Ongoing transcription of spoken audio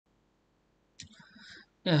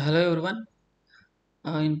Yeah, hello everyone.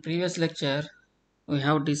 In previous lecture, we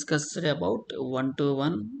have discussed about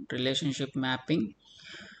one-to-one relationship mapping,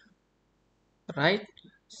 right?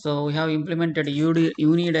 So we have implemented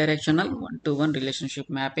unidirectional one-to-one relationship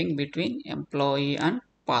mapping between employee and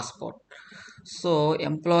passport. So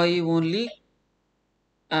employee only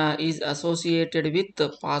is associated with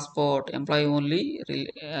the passport. Employee only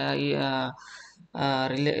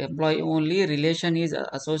relation is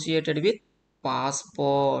associated with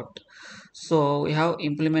passport. So we have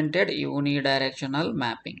implemented unidirectional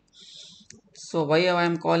mapping. So why I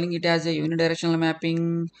am calling it as a unidirectional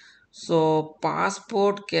mapping? So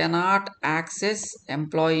passport cannot access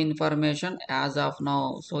employee information as of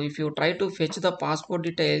now. So if you try to fetch the passport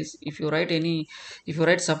details, if you write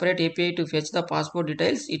separate API to fetch the passport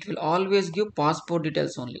details, it will always give passport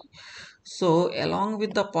details only. So along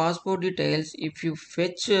with the passport details, if you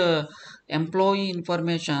fetch employee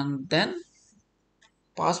information, then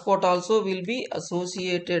passport also will be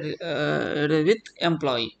associated with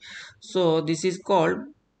employee. So this is called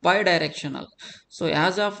bidirectional. So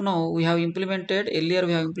as of now we have implemented, earlier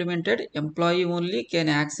we have implemented employee only can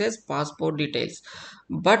access passport details,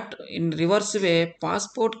 but in reverse way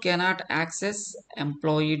passport cannot access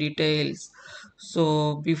employee details.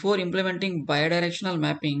 So before implementing bidirectional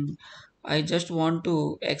mapping, I just want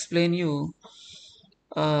to explain you,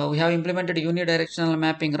 we have implemented unidirectional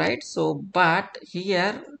mapping, right? So but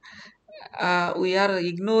here we are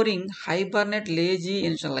ignoring Hibernate lazy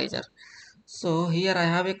initializer. So here I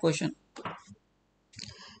have a question: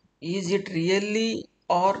 is it really,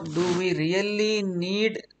 or do we really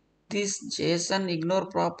need this JSON ignore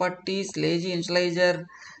properties lazy initializer?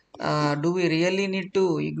 Do we really need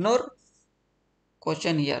to ignore?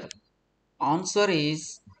 Question here. Answer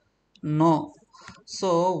is no.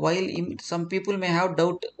 So while some people may have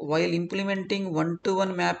doubt while implementing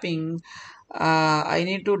one-to-one mapping, I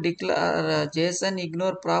need to declare JSON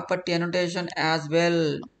ignore property annotation as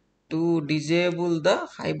well to disable the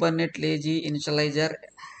Hibernate lazy initializer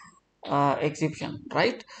exception,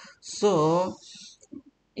 right? So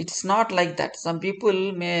it's not like that. Some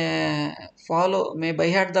people may by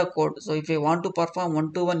heart the code. So if I want to perform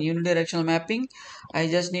one-to-one unidirectional mapping, I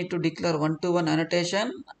just need to declare one-to-one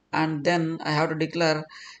annotation, and then I have to declare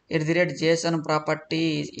at the rate JSON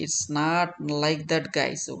property. It's not like that,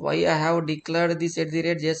 guys. Why I have declared this at the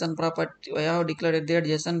rate JSON property? Why I have declared at the rate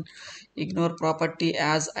JSON ignore property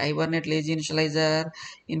as Hibernate lazy initializer?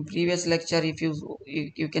 In previous lecture, if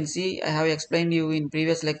you can see, I have explained you in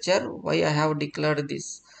previous lecture why I have declared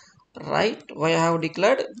this, right? Why I have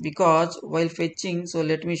declared? Because while fetching, so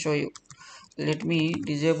let me show you. Let me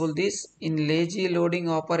disable this in lazy loading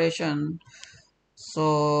operation.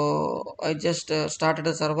 So I just started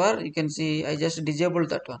a server. You can see I just disabled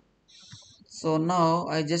that one. So now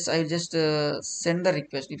I just send the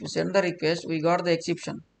request. If you send the request, we got the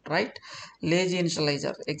exception, right? Lazy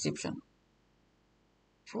initializer exception.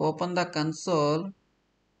 If you open the console,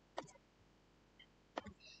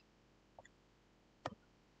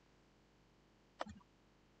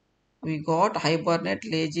 we got Hibernate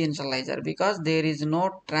lazy initializer because there is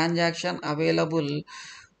no transaction available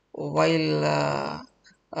while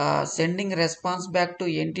sending response back to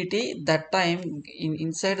entity. That time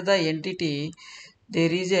inside the entity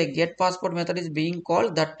there is a get passport method is being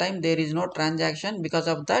called. That time there is no transaction, because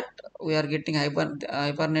of that we are getting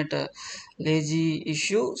Hibernate lazy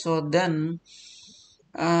issue. So then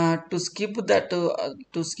to skip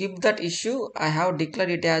that issue, I have declared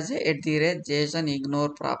it as a at the rate JSON ignore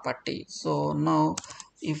property. So now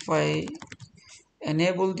if I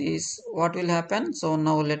enable this, what will happen? So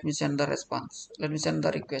now let me send the response, let me send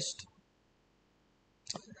the request.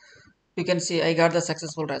 You can see I got the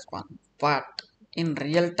successful response, but in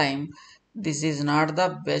real time this is not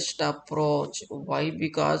the best approach. Why?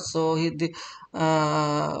 Because we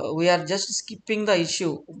are just skipping the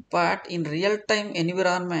issue, but in real time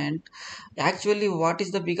environment, actually what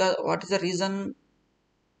is the reason,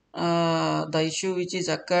 the issue which is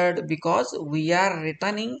occurred? Because we are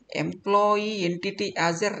returning employee entity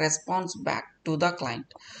as a response back to the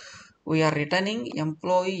client. We are returning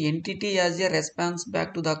employee entity as a response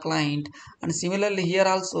back to the client, and similarly here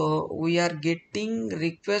also we are getting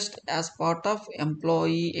request as part of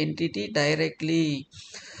employee entity directly.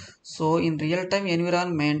 So in real time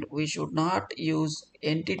environment we should not use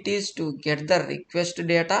entities to get the request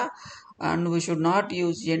data, and we should not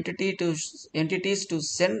use entities to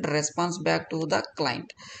send response back to the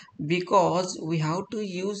client, because we have to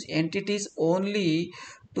use entities only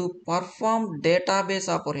to perform database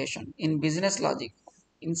operation in business logic.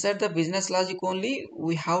 Inside the business logic only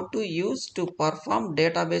we have to use to perform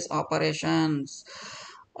database operations.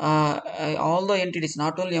 all the entities,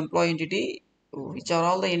 not only employee entity, which are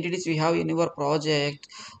all the entities we have in your project,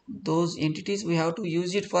 those entities we have to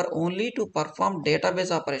use it for only to perform database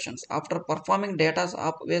operations. After performing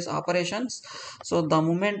database operations, so the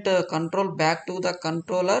moment control back to the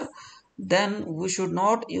controller, then we should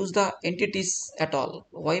not use the entities at all.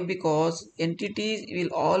 Why? Because entities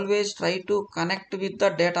will always try to connect with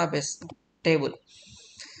the database table,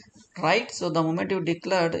 right? So the moment you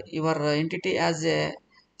declared your entity as a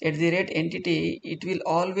at the rate entity, it will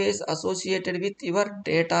always associated with your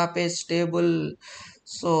database table.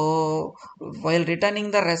 So while returning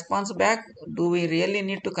the response back, do we really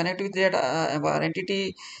need to connect with that our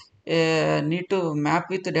entity need to map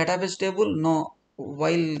with the database table? No.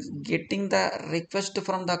 While getting the request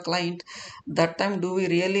from the client, that time do we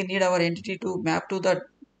really need our entity to map to the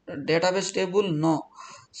database table? No.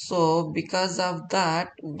 So because of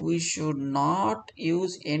that, we should not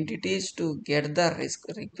use entities to get the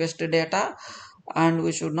request data, and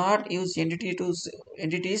we should not use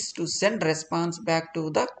entities to send response back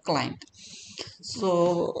to the client.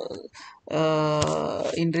 So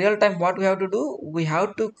in real time, what we have to do, we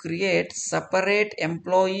have to create separate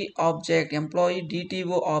employee object, employee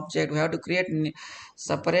DTO object. We have to create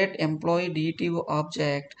separate employee DTO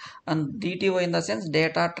object, and DTO in the sense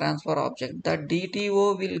data transfer object. The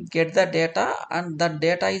DTO will get the data, and the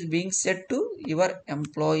data is being set to your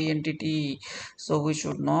employee entity. So we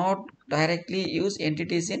should not directly use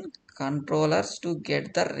entities in controllers to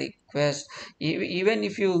get the request. Even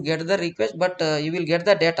if you get the request, but you will get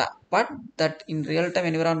the data, but that in real time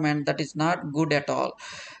environment, that is not good at all,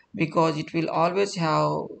 because it will always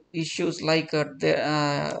have issues like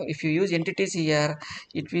if you use entities here,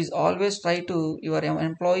 it will always try to your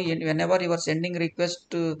employee, and whenever you are sending request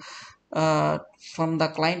to uh, from the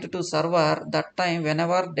client to server, that time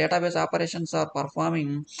whenever database operations are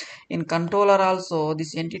performing in controller also,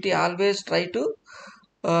 this entity always try to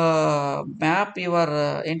map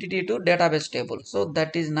your entity to database table. So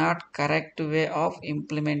that is not correct way of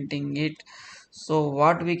implementing it. So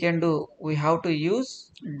what we can do, we have to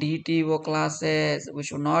use DTO classes. We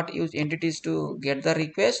should not use entities to get the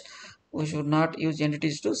request. We should not use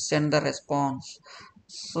entities to send the response.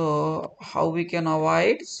 So how we can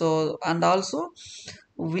avoid? So, and also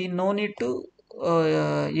we no need to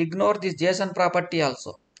ignore this JSON property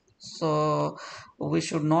also. So we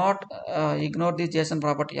should not ignore this JSON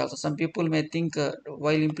property also. Some people may think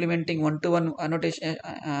while implementing one-to-one annotation,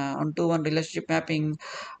 one-to-one relationship mapping,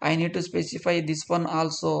 I need to specify this one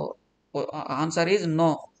also. Answer is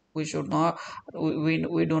no. We should not.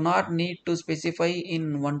 We do not need to specify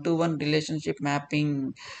in one-to-one relationship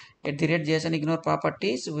mapping. At the rate JSON ignore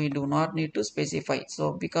properties, we do not need to specify.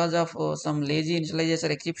 So because of some lazy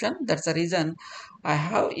initialization exception, that's the reason I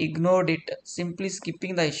have ignored it, simply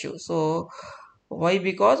skipping the issue. So why?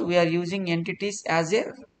 Because we are using entities as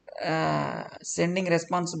a sending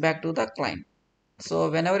response back to the client.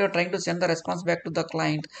 So whenever you're trying to send the response back to the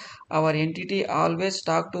client, our entity always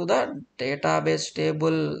talk to the database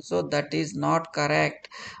table. So that is not correct.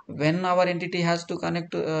 When our entity has to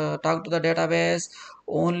connect to talk to the database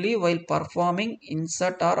only while performing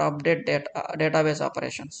insert or update database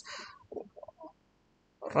operations,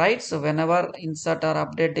 right? So whenever insert or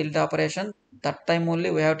update delete operation, that time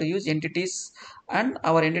only we have to use entities, and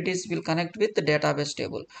our entities will connect with the database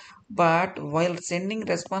table. But while sending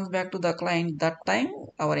response back to the client, that time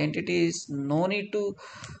our entities no need to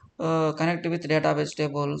connect with database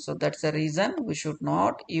table. So that's the reason we should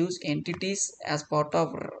not use entities as part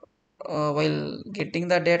of while getting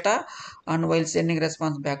the data and while sending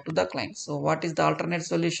response back to the client. So what is the alternate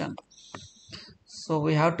solution? So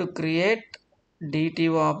we have to create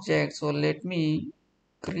DTO object. So let me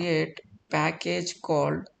create package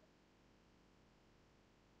called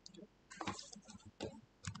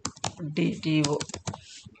DTO.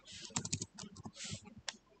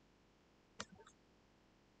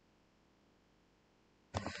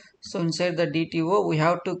 So inside the DTO, we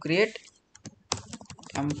have to create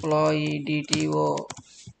employee DTO.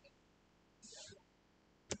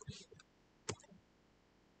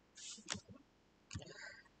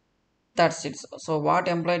 That's it. So what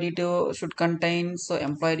employee detail should contain? So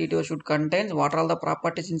employee detail should contain what are all the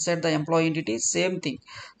properties inside the employee entity? Same thing.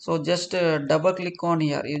 So just double click on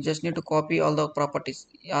here. You just need to copy all the properties.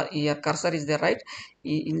 Here cursor is there, right?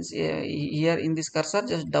 Here in this cursor,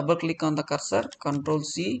 just double click on the cursor. Control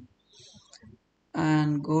C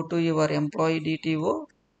and go to your employee DTO,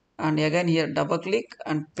 and again here double click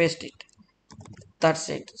and paste it. That's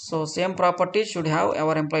it. So same property should have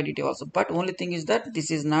our employee detail also, but only thing is that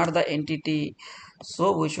this is not the entity,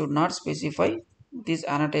 so we should not specify. These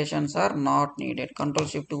annotations are not needed. Control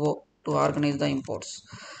shift to go. to organize the imports,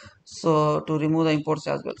 so to remove the imports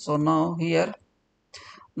as well. So now here,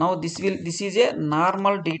 now this is a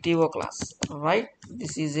normal DTO class, right?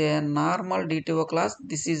 This is a normal DTO class.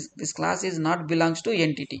 This class is not belongs to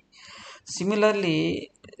entity.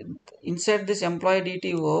 Similarly, inside this employee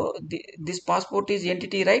DTO, this passport is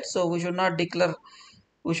entity, right? So we should not declare,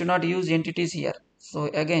 we should not use entities here. So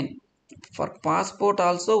again, for passport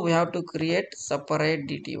also we have to create separate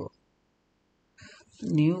DTO,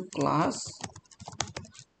 new class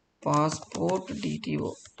passport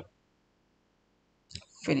DTO,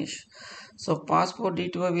 finish. So passport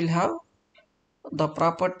DTO will have the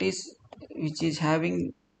properties which is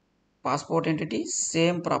having passport entity,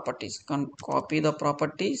 same properties. Can copy the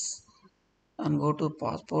properties and go to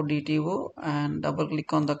passport DTO and double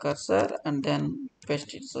click on the cursor and then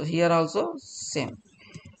paste it. So here also same,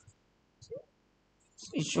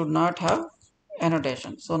 it should not have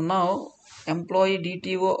annotation. So now employee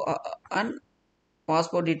DTO and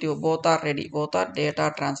passport DTO both are ready, both are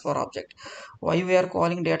data transfer object. Why we are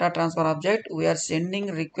calling data transfer object? We are sending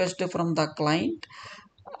request from the client,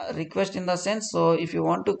 request in the sense, so if you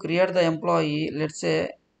want to create the employee, let's say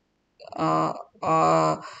uh,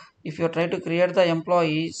 uh, if you try to create the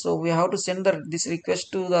employee, so we have to send this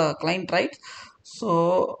request to the client, right?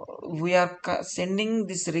 So we are sending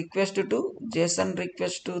this request to JSON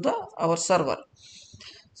request to the our server.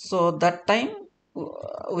 So that time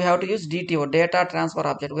we have to use DTO, data transfer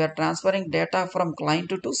object. We are transferring data from client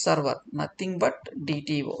to server, nothing but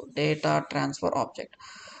DTO, data transfer object.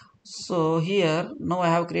 So here now I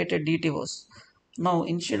have created DTOs. Now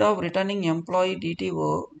instead of returning employee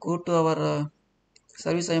DTO, go to our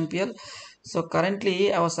service IMPL. So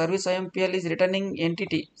currently our service IMPL is returning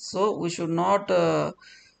entity. So we should not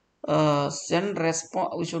send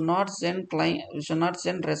response. We should not send client. We should not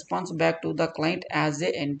send response back to the client as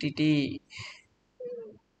a entity.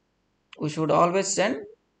 We should always send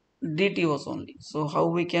DTOs only. So how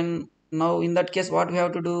we can, now in that case what we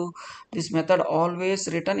have to do, this method always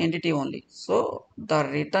return entity only. So the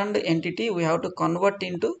returned entity we have to convert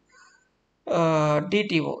into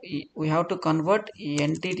DTO. We have to convert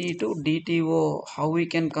entity to DTO. How we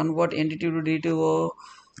can convert entity to DTO?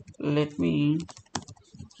 Let me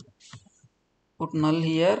put null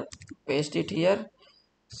here, paste it here.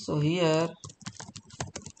 So here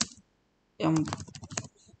em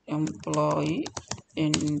employee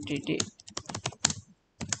entity,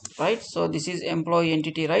 right? So this is employee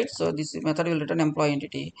entity, right? So this method will return employee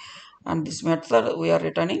entity, and this method we are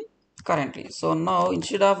returning currently. So now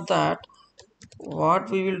instead of that, what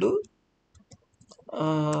we will do,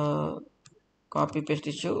 copy paste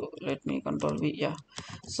issue, let me control V, yeah.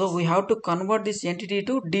 So we have to convert this entity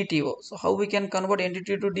to DTO. So how we can convert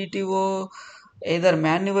entity to DTO? Either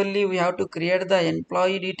manually we have to create the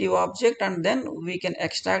employee DTO object and then we can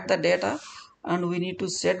extract the data and we need to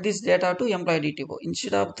set this data to employee DTO.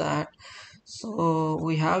 Instead of that, so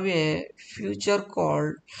we have a feature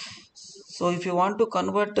called, so if you want to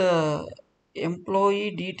convert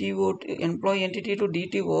employee DTO to employee entity to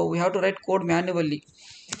DTO, we have to write code manually,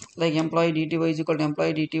 like employee DTO is equal to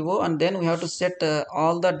employee DTO, and then we have to set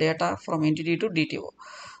all the data from entity to DTO.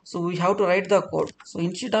 So we have to write the code. So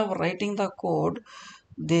instead of writing the code,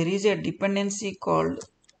 there is a dependency called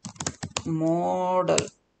model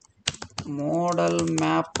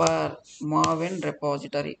mapper maven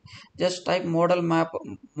repository. Just type model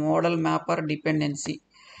mapper dependency.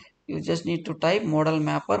 You just need to type model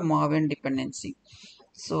mapper maven dependency.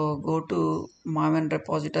 So go to maven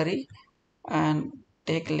repository and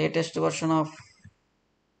take latest version of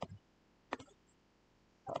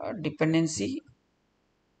dependency,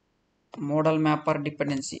 model mapper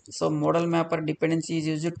dependency. So model mapper dependency is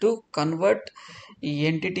used to convert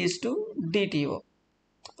entities to DTO.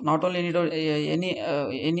 Not only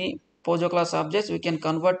any POJO class objects we can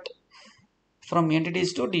convert from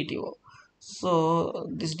entities to DTO. So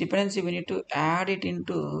this dependency we need to add it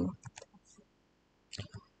into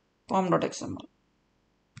pom.xml.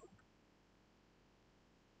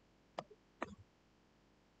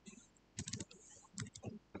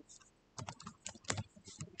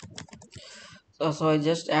 So I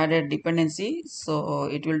just added dependency, so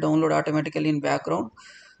it will download automatically in background.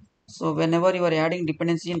 So whenever you are adding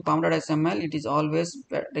dependency in pom.xml, it is always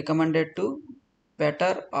recommended to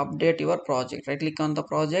better update your project. Right click on the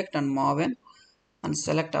project and maven and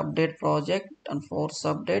select update project and force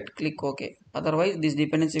update, click OK. Otherwise this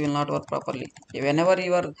dependency will not work properly. Whenever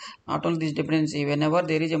you are, not only this dependency, whenever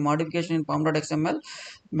there is a modification in pom.xml,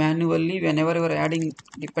 manually whenever you are adding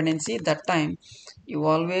dependency, that time you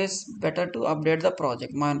always better to update the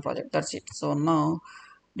project, maven project. That's it. So now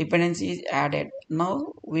dependency is added.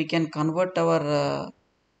 Now we can convert our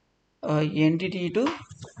entity to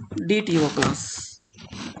DTO class.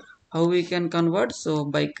 How we can convert? So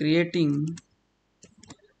by creating,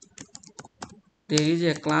 there is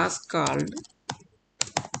a class called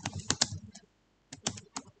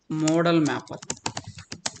model mapper.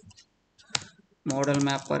 Model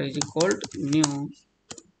mapper is equal to new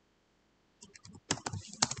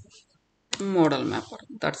model mapper.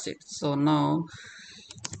 That's it. So now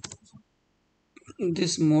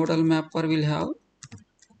this model mapper will have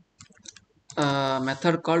a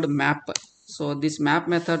method called map. So this map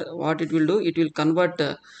method, what it will do, it will convert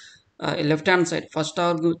left hand side. First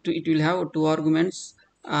argument, it will have two arguments.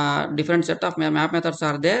 Different set of map methods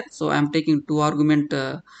are there, so I am taking two argument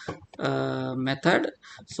method.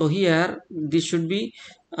 So here this should be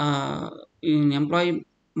in employee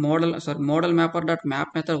model, sorry, model mapper dot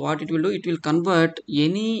map method. What it will do, it will convert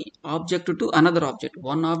any object to another object,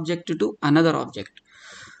 one object to another object.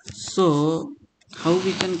 So how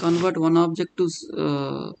we can convert one object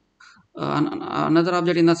to another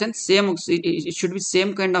object, in the sense same, it should be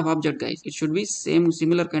same kind of object, guys. It should be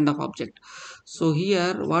similar kind of object. So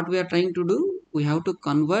here what we are trying to do, we have to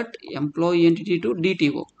convert employee entity to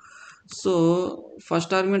DTO. So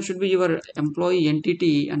first argument should be your employee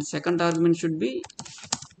entity and second argument should be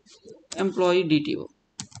employee DTO.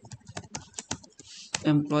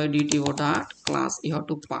 Employee DTO dot class you have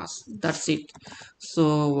to pass. That's it.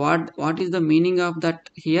 So what is the meaning of that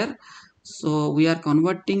here? So we are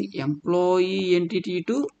converting employee entity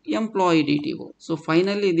to employee DTO. So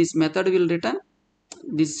finally this method will return,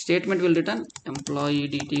 this statement will return employee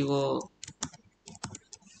DTO.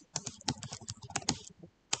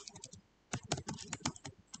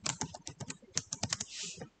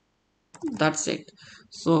 That's it.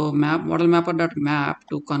 So model mapper dot map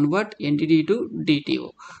to convert entity to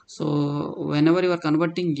DTO. So whenever you are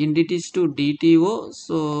converting entities to DTO,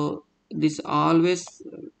 so this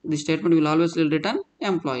statement will always return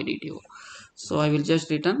employee DTO. So I will just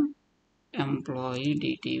return employee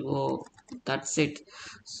DTO. That's it.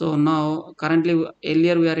 So now currently,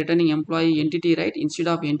 earlier we are returning employee entity, right? Instead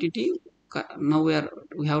of entity, now we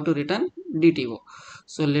have to return DTO.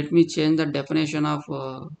 So let me change the definition of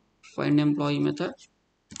find employee method.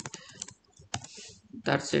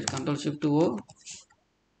 That's it. Control Shift to O,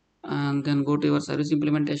 and then go to your service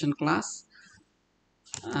implementation class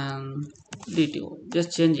and DTO.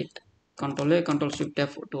 Just change it. Control A, Control Shift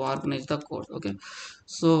F to organize the code. Okay.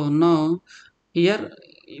 So now here,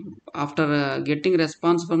 after getting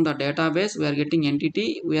response from the database, we are getting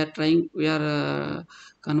entity. We are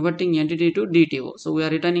converting entity to DTO. So we are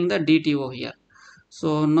returning the DTO here.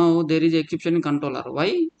 So now there is exception controller.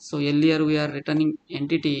 Why? So earlier we are returning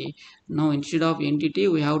entity. Now instead of entity,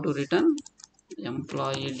 we have to return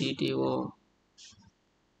employee DTO.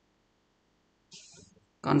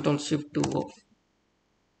 Control Shift to O.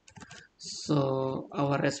 So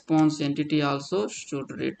our response entity also should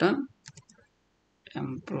return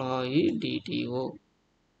employee DTO.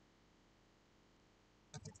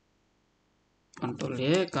 Control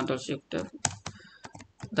A, Control Shift F.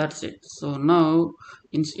 That's it. So now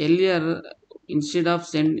earlier we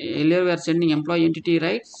are sending employee entity,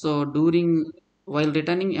 right? So while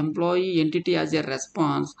returning employee entity as a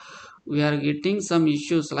response, we are getting some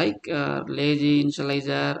issues like lazy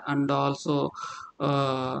initializer, and also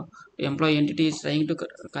employee entity is trying to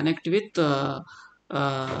connect with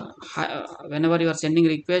whenever you are sending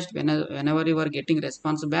request, whenever you are getting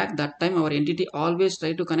response back, that time our entity always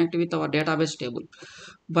try to connect with our database table.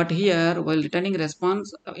 But here, while returning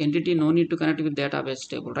response, entity no need to connect with database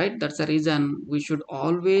table, right? That's the reason we should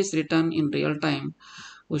always return in real time.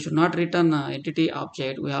 We should not return entity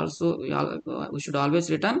object. We should always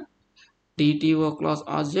return DTO class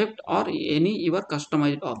object or any your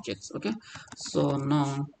customized objects. Okay. So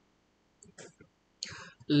now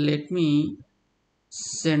let me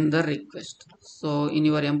send the request. So in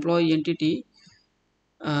your employee entity,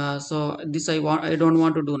 so this I don't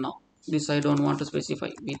want to do now. This I don't want to specify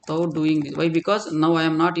without doing this. Why? Because now I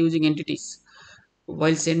am not using entities.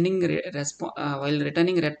 While sending while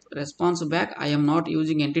returning response back, I am not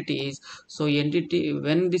using entities. So entity,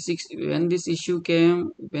 when this issue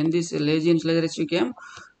came, when this lazy initializer issue came,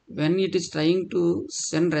 when it is trying to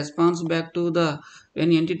send response back to the,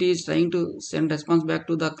 when entity is trying to send response back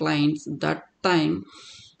to the clients, that time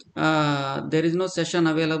there is no session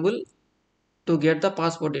available to get the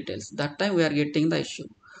passport details. That time we are getting the issue.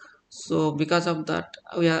 So because of that,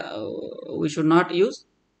 we should not use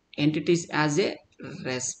entities as a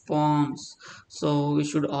response. So we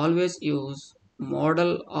should always use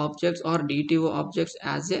model objects or DTO objects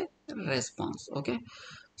as a response. Okay.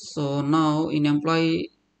 So now in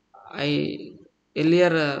employee, I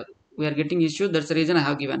earlier we are getting issue. That's the reason I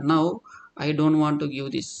have given. Now I don't want to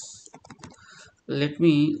give this. Let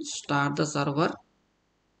me start the server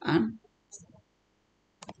and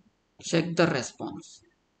check the response.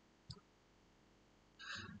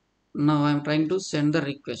 Now I am trying to send the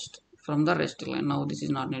request from the REST line. Now this is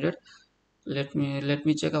not needed. Let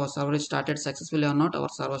me check our server is started successfully or not. Our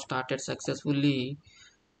server started successfully.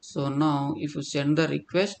 So now if you send the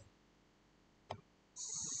request,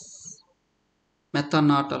 method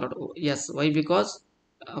not allowed. Yes, why? Because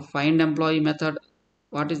find employee method.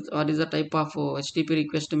 What is the type of HTTP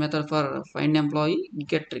request method for find employee?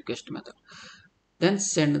 Get request method. Then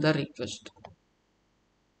send the request.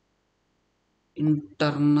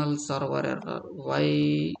 Internal server error.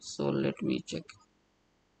 Why? So let me check.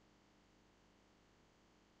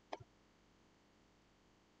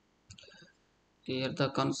 Clear the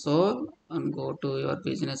console and go to your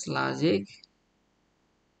business logic.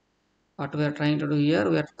 What we are trying to do here,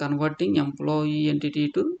 we are converting employee entity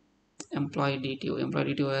to employee DTO.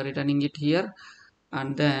 Employee DTO, we are returning it here,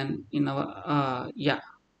 and then in our yeah.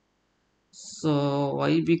 So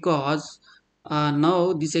why? Because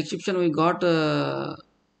now this exception we got.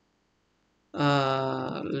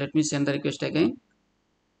 Let me send the request again.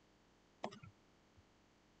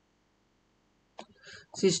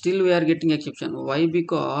 See, still we are getting exception. Why?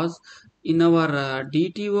 Because in our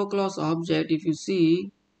DTO class object, if you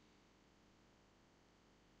see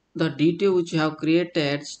the DTO which you have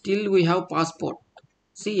created, still we have passport.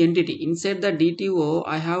 See, entity inside the DTO,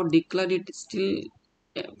 I have declared it still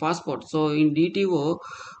passport. So in DTO,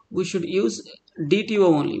 we should use DTO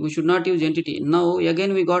only. We should not use entity. Now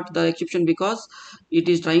again we got the exception because it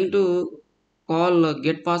is trying to call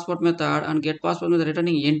get passport method, and get passport method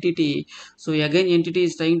returning entity. So again entity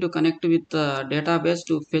is trying to connect with the database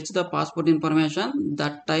to fetch the passport information.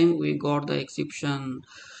 That time we got the exception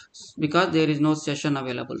because there is no session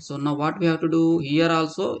available. So now what we have to do here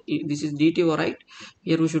also, this is DTO, right?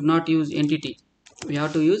 Here we should not use entity, we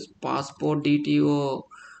have to use passport DTO.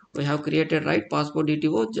 We have created, right, passport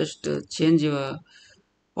DTO. Just change your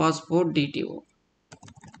passport DTO.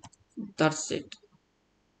 That's it.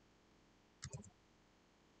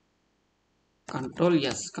 Control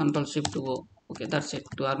yes, control shift O. Okay, that's it.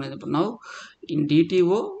 To organize now in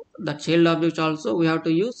DTO, the child object also we have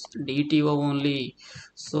to use DTO only.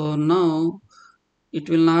 So now it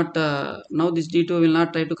will not now this DTO will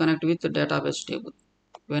not try to connect with the database table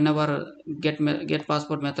whenever get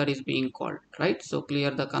passport method is being called, right? So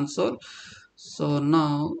clear the console. So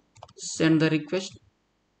now send the request.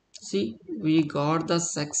 See, we got the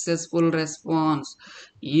successful response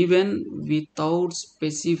even without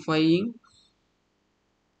specifying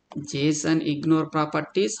JSON ignore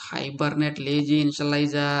properties, Hibernate lazy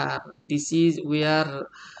initializer. This is we are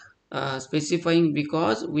specifying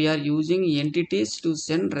because we are using entities to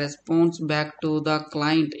send response back to the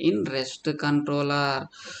client in REST controller.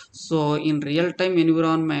 So in real-time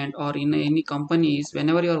environment or in any companies,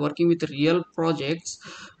 whenever you are working with real projects,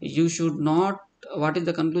 you should not, what is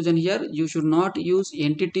the conclusion here? You should not use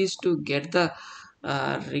entities to get the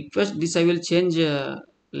request. This I will change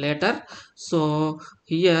later. So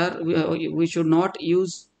here we should not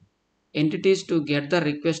use entities to get the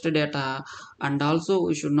request data, and also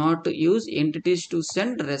we should not use entities to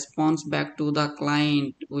send response back to the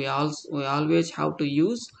client. We always have to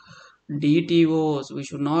use DTOs. We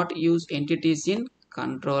should not use entities in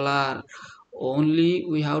controller. Only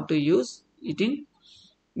we have to use it in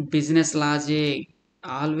business logic.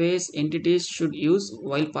 Always entities should use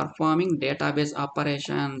while performing database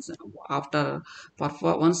operations. After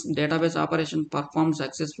once database operation performed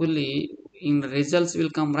successfully, in results will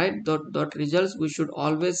come, right? That results we should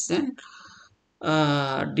always send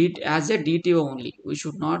as a DTO only. We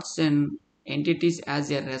should not send entities as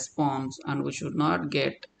a response, and we should not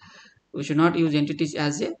use entities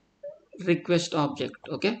as a request object.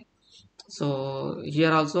 Okay, so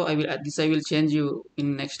here also I will change you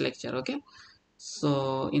in next lecture. Okay,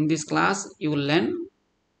 so in this class you will learn.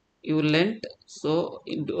 So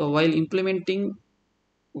while implementing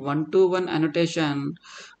one-to-one annotation,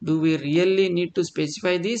 do we really need to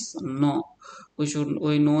specify this? No,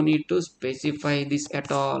 we no need to specify this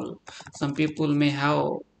at all. Some people may have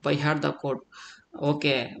by heart the code.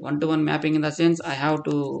 Okay, one-to-one mapping in the sense I have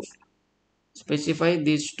to specify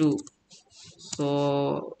these two.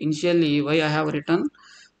 So initially why I have written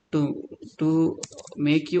to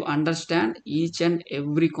make you understand each and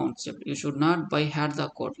every concept. You should not by heart the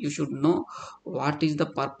code. You should know what is the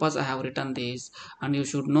purpose I have written this, and you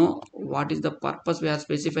should know what is the purpose we are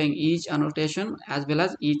specifying each annotation as well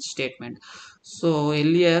as each statement. So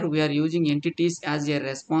earlier we are using entities as a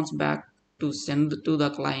response back to send to the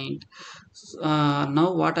client.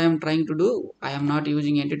 Now what I am trying to do, I am not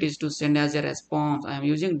using entities to send as a response. I am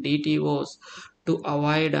using DTOs to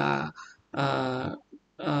avoid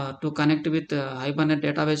to connect with Hibernate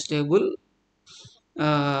database table.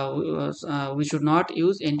 We should not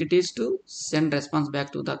use entities to send response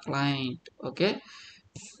back to the client. Okay,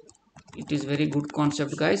 it is very good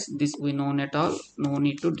concept, guys. This we know at all, no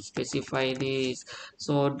need to specify this.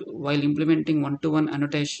 So while implementing one-to-one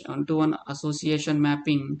annotation, one-to-one association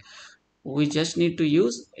mapping, we just need to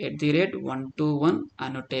use at the rate one-to-one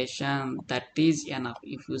annotation. That is enough.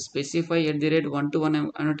 If you specify at the rate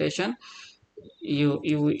one-to-one annotation,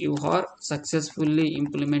 you are successfully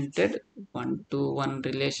implemented one-to-one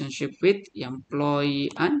relationship with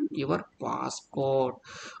employee and your passcode.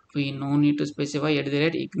 We no need to specify at the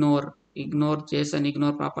rate ignore JSON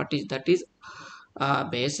ignore properties. That is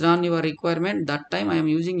based on your requirement. That time I am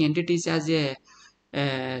using entities as a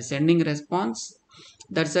sending response.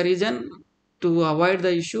 That's the reason. To avoid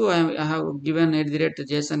the issue, I have given at the rate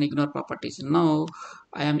JSON ignore properties. Now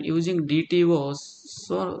I am using DTOs.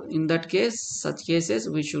 So in that case, such cases,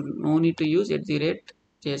 we should no need to use at the rate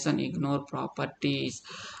JSON ignore properties.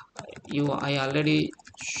 I already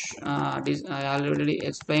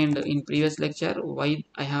explained in previous lecture why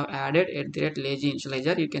I have added at the rate lazy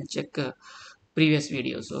initializer. You can check previous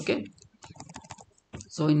videos. Okay.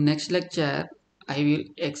 So in next lecture, I will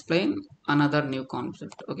explain another new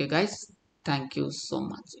concept. Okay, guys. Thank you so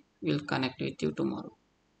much. We'll connect with you tomorrow.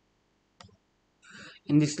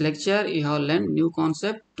 In this lecture, you have learned new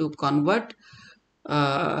concept to convert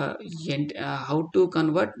how to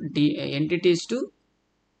convert entities to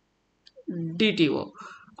DTO,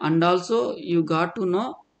 and also you got to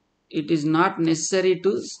know it is not necessary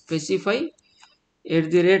to specify at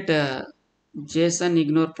the rate JSON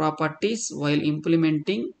ignore properties while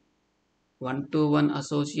implementing one-to-one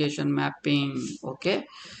association mapping. Okay,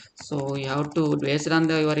 so you have to, based on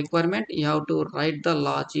your requirement, you have to write the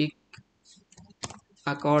logic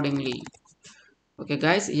accordingly. Okay,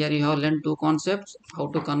 guys, here you have learned two concepts: how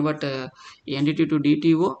to convert entity to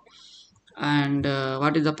DTO, and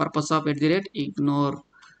what is the purpose of at the rate ignore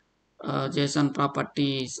JSON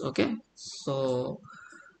properties. Okay, so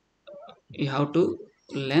you have to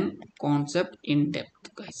learn concept in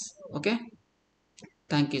depth, guys. Okay,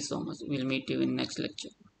 thank you so much. We'll meet you in next lecture.